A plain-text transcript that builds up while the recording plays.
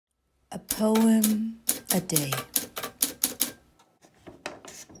A poem a day.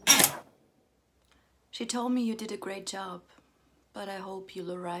 She told me you did a great job, but I hope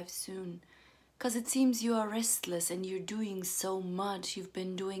you'll arrive soon. 'Cause it seems you are restless and you're doing so much. You've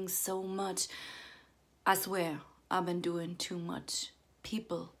been doing so much. I swear, I've been doing too much.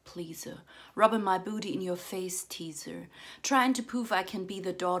 People pleaser, rubbing my booty in your face teaser, trying to prove I can be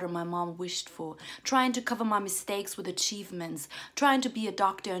the daughter my mom wished for, trying to cover my mistakes with achievements, trying to be a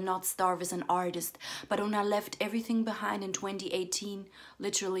doctor and not starve as an artist. But when I left everything behind in 2018,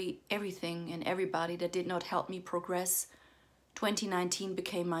 literally everything and everybody that did not help me progress, 2019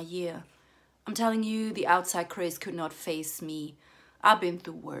 became my year. I'm telling you, the outside craze could not face me. I've been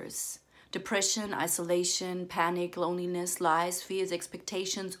through worse. Depression, isolation, panic, loneliness, lies, fears,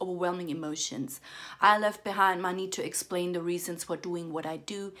 expectations, overwhelming emotions. I left behind my need to explain the reasons for doing what I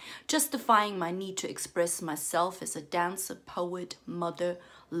do, justifying my need to express myself as a dancer, poet, mother,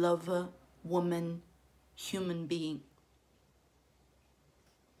 lover, woman, human being.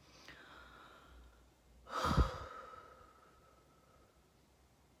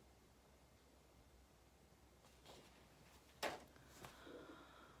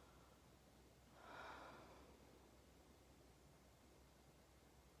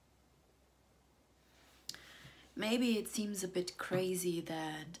 Maybe it seems a bit crazy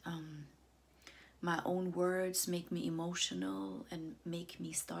that my own words make me emotional and make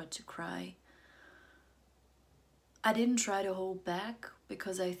me start to cry. I didn't try to hold back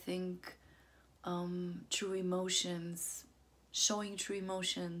because I think true emotions, showing true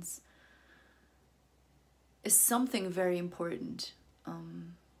emotions is something very important.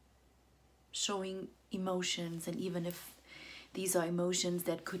 Showing emotions, and even if these are emotions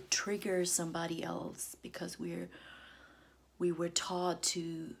that could trigger somebody else, because we were taught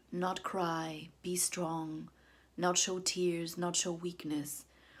to not cry, be strong, not show tears, not show weakness.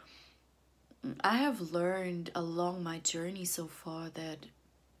 I have learned along my journey so far that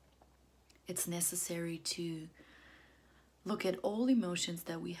it's necessary to look at all emotions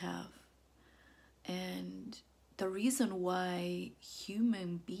that we have. And the reason why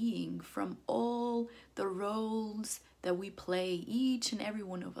human being, from all the roles that we play, each and every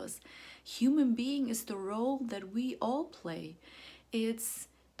one of us, human being is the role that we all play. It's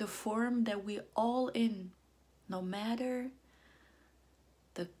the form that we all in, no matter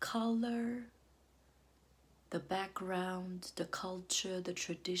the color, the background, the culture, the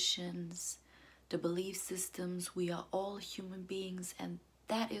traditions, the belief systems. We are all human beings, and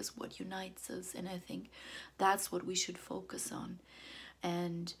that is what unites us. And I think that's what we should focus on.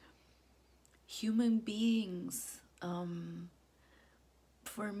 And human beings,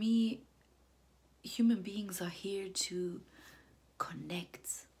 for me, human beings are here to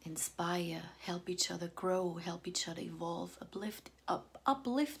connect, inspire, help each other grow, help each other evolve, uplift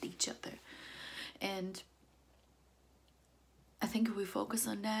each other. And I think if we focus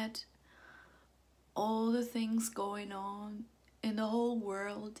on that, all the things going on in the whole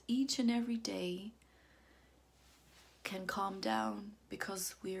world each and every day can calm down,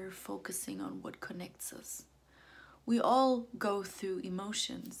 because we're focusing on what connects us. We all go through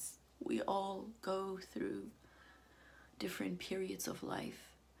emotions. We all go through different periods of life.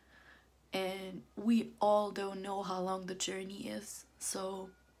 And we all don't know how long the journey is.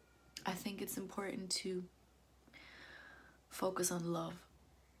 So I think it's important to focus on love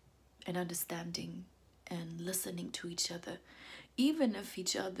and understanding and listening to each other. Even if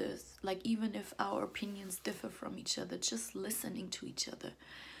even if our opinions differ from each other, just listening to each other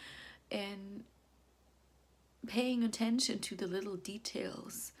and paying attention to the little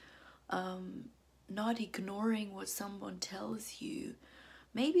details, not ignoring what someone tells you.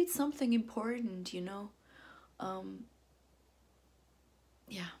 Maybe it's something important, you know.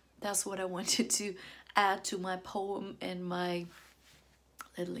 Yeah, that's what I wanted to add to my poem and my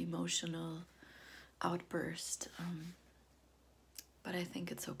little emotional outburst. But I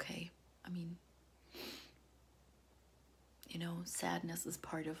think it's okay. I mean, you know, sadness is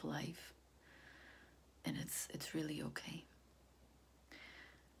part of life, and it's really okay.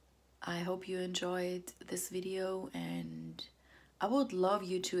 I hope you enjoyed this video, and I would love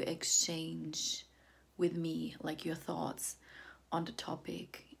you to exchange with me like your thoughts on the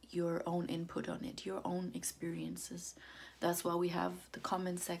topic, your own input on it, your own experiences. That's why we have the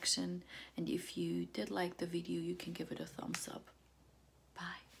comment section, and if you did like the video, you can give it a thumbs up.